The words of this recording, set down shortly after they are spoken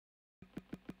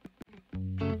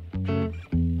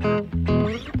Cool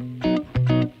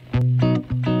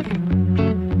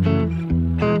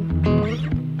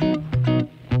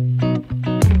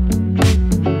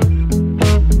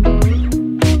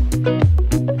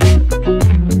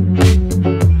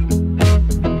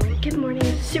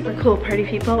party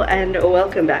people, and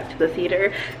welcome back to the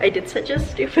theater. I did such a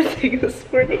stupid thing this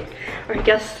morning, or I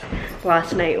guess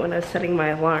last night when I was setting my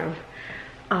alarm.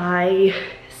 I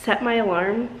set my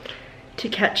alarm to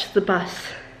catch the bus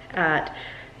at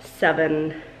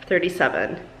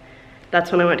 7:37.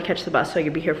 That's when I went to catch the bus so I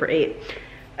could be here for 8.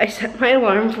 I set my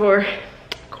alarm for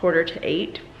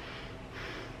 7:45,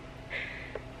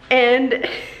 and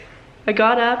I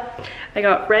got up, I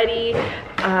got ready,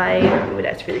 ooh,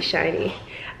 that's really shiny.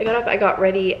 I got up, I got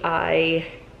ready, I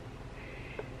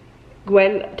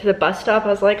went to the bus stop. I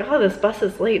was like, oh, this bus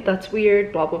is late, that's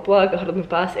weird, blah, blah, blah. Got on the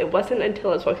bus. It wasn't until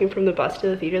I was walking from the bus to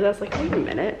the theater that I was like, wait a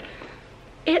minute.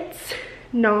 It's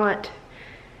not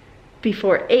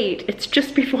before 8, it's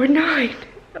just before 9.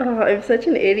 Oh, I'm such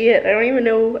an idiot. I don't even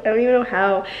know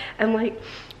how. And like,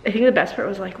 I think the best part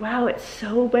was like, wow, it's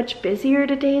so much busier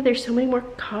today. There's so many more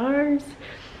cars.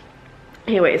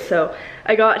 Anyway, so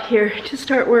I got here to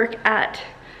start work at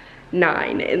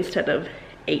 9 instead of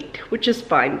 8, which is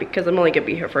fine because I'm only gonna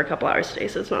be here for a couple hours today,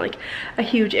 so it's not like a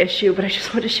huge issue, but I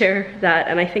just want to share that.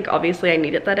 And I think obviously I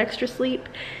needed that extra sleep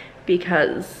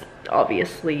because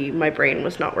obviously my brain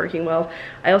was not working well.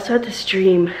 I also had this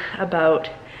dream about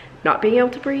not being able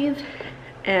to breathe,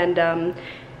 and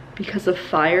because of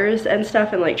fires and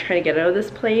stuff and like trying to get out of this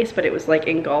place, but it was like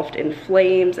engulfed in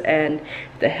flames and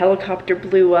the helicopter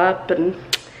blew up, and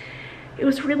it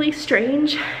was really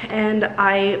strange. And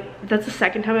that's the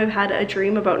second time I've had a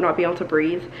dream about not being able to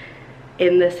breathe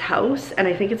in this house, and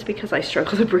I think it's because I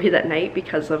struggle to breathe at night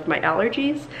because of my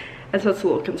allergies, and so it's a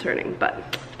little concerning,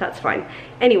 but that's fine.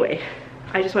 Anyway,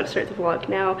 I just want to start the vlog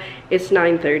now. It's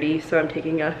 9:30, so I'm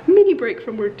taking a mini break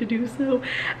from work to do so.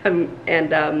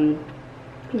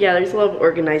 Yeah, there's a lot of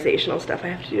organizational stuff I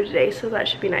have to do today, so that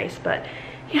should be nice. But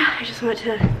yeah, I just wanted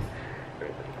to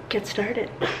get started.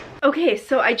 Okay,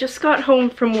 so I just got home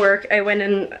from work. I went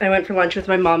for lunch with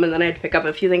my mom, and then I had to pick up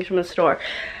a few things from the store.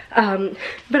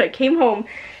 But I came home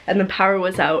and the power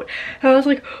was out. And I was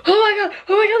like, oh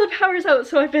my god, the power's out.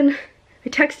 So I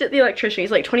texted the electrician.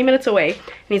 He's like 20 minutes away,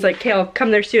 and he's like, okay, I'll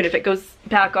come there soon. If it goes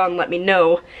back on, let me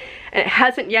know. And it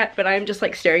hasn't yet, but I'm just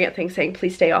like staring at things saying,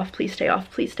 please stay off, please stay off,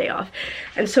 please stay off.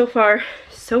 And so far,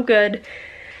 so good.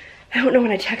 I don't know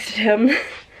when I texted him.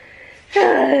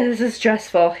 This is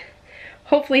stressful.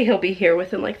 Hopefully he'll be here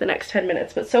within like the next 10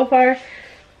 minutes, but so far,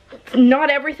 not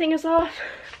everything is off,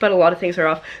 but a lot of things are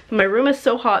off. My room is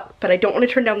so hot, but I don't want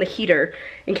to turn down the heater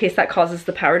in case that causes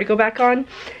the power to go back on.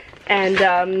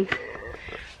 And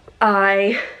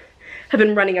I have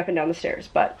been running up and down the stairs,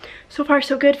 but so far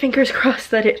so good. Fingers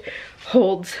crossed that it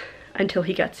holds until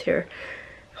he gets here.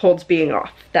 Holds being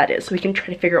off, that is, so we can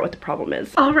try to figure out what the problem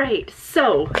is. All right,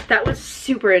 so that was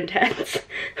super intense,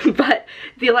 but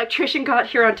the electrician got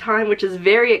here on time, which is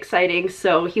very exciting.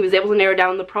 So he was able to narrow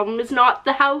down the problem is not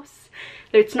the house.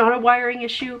 It's not a wiring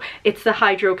issue, it's the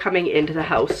hydro coming into the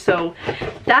house. So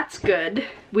that's good.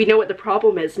 We know what the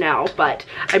problem is now, but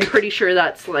I'm pretty sure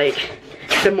that's like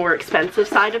the more expensive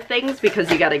side of things because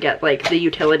you gotta get like the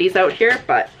utilities out here,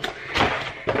 but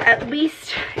at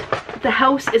least the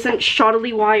house isn't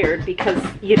shoddily wired because,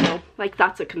 you know, like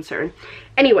that's a concern.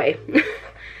 Anyway,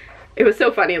 it was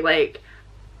so funny. Like,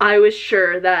 I was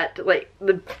sure that like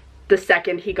the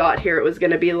second he got here it was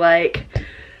gonna be like,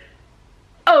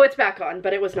 oh, it's back on,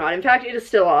 but it was not. In fact, it is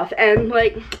still off. And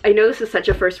like, I know this is such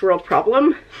a first world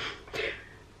problem,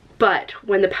 but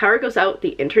when the power goes out, the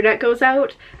internet goes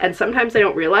out, and sometimes I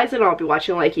don't realize it and I'll be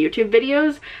watching like YouTube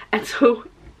videos, and so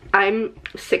I'm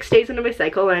 6 days into my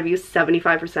cycle and I've used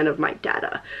 75% of my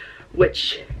data,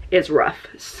 which is rough.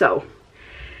 So,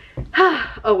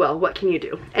 oh well, what can you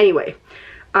do? Anyway,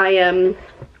 I am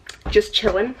just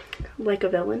chilling like a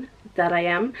villain that I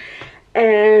am,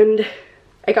 and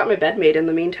I got my bed made in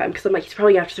the meantime because I'm like, he's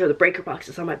probably gonna have to throw the breaker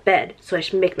boxes on my bed, so I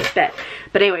should make my bed.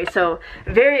 But anyway, so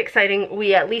very exciting.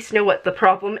 We at least know what the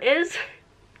problem is.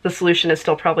 The solution is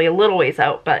still probably a little ways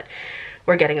out, but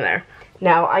we're getting there.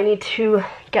 Now I need to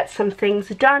get some things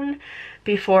done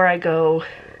before I go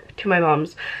to my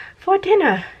mom's for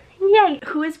dinner. Yay!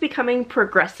 Who is becoming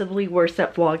progressively worse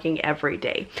at vlogging every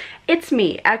day? It's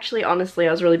me. Actually, honestly,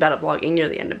 I was really bad at vlogging near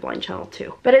the end of Blind Channel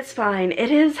 2. But it's fine.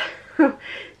 It is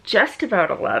just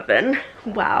about 11.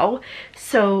 Wow.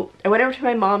 So I went over to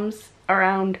my mom's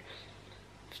around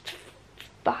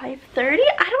 5:30?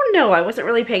 I don't know. I wasn't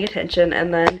really paying attention.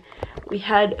 And then we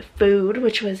had food,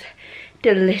 which was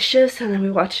delicious, and then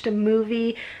we watched a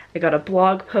movie. I got a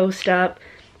blog post up,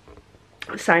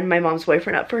 signed my mom's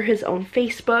boyfriend up for his own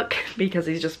Facebook because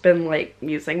he's just been like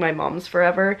using my mom's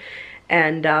forever.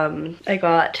 And I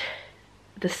got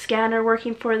the scanner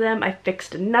working for them. I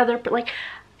fixed another, but like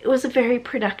it was a very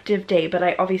productive day, but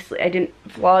I didn't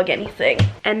vlog anything.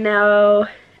 And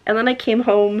then I came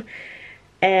home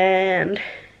and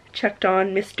checked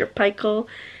on Mr. Pikel.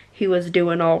 He was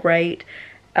doing all right.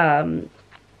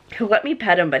 He'll let me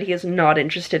pet him, but he is not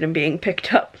interested in being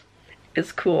picked up.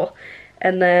 It's cool.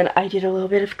 And then I did a little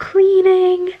bit of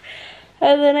cleaning,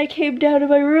 and then I came down to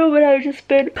my room and I've just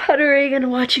been puttering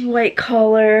and watching White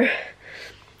Collar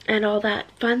and all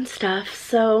that fun stuff.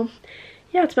 So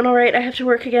yeah, it's been alright. I have to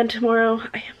work again tomorrow.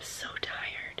 I am so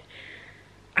tired.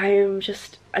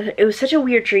 It was such a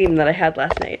weird dream that I had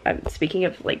last night. I'm speaking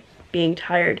of like being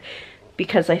tired,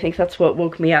 because I think that's what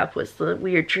woke me up, was the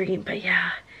weird dream. But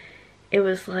yeah, it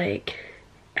was like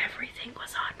everything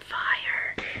was on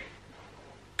fire.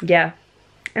 Yeah,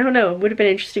 I don't know. It would have been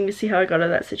interesting to see how I got out of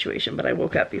that situation, but I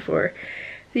woke up before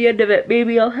the end of it.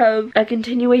 Maybe I'll have a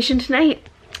continuation tonight.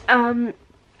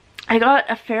 I got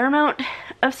a fair amount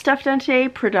of stuff done today,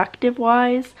 productive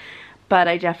wise, but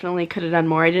I definitely could have done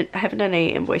more. I haven't done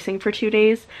any invoicing for 2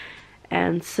 days,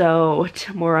 and so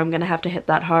tomorrow I'm gonna have to hit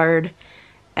that hard.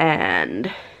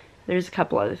 And there's a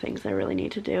couple other things I really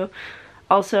need to do.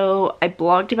 Also, I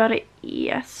blogged about it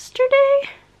yesterday.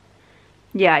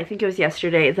 Yeah, I think it was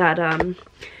yesterday that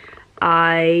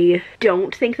I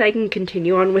don't think that I can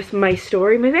continue on with my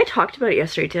story. Maybe I talked about it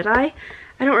yesterday, did I?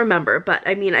 I don't remember, but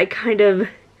I mean,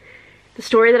 the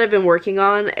story that I've been working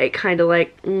on, it kind of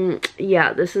like,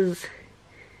 yeah, this is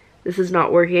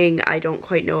not working. I don't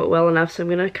quite know it well enough, so I'm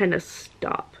gonna kind of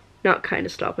stop. Not kind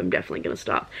of stop, I'm definitely gonna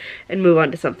stop and move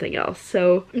on to something else.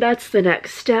 So that's the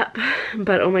next step.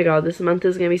 But oh my god, this month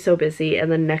is gonna be so busy, and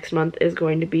then next month is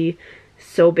going to be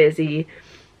so busy,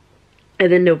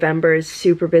 and then November is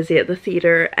super busy at the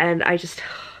theater, and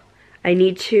I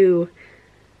need to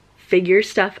figure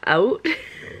stuff out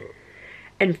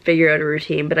and figure out a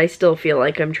routine. But I still feel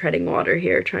like I'm treading water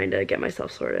here, trying to get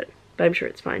myself sorted, but I'm sure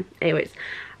it's fine. Anyways,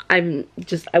 I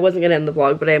wasn't gonna end the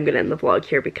vlog, but I am gonna end the vlog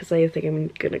here because I think I'm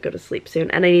gonna go to sleep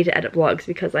soon, and I need to edit vlogs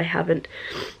because I haven't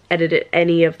edited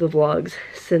any of the vlogs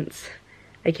since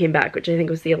I came back, which I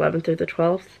think was the 11th or the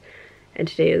 12th, and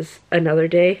today is another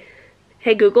day.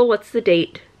 Hey Google, what's the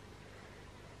date?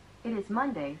 It is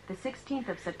Monday, the 16th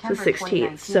of September, the 16th,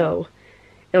 2019. So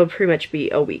it'll pretty much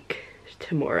be a week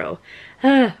tomorrow.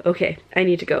 Okay, I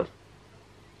need to go.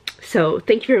 So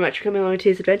thank you very much for coming along to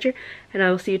today's adventure, and I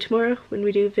will see you tomorrow when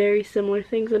we do very similar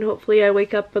things, and hopefully I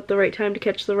wake up at the right time to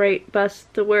catch the right bus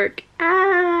to work.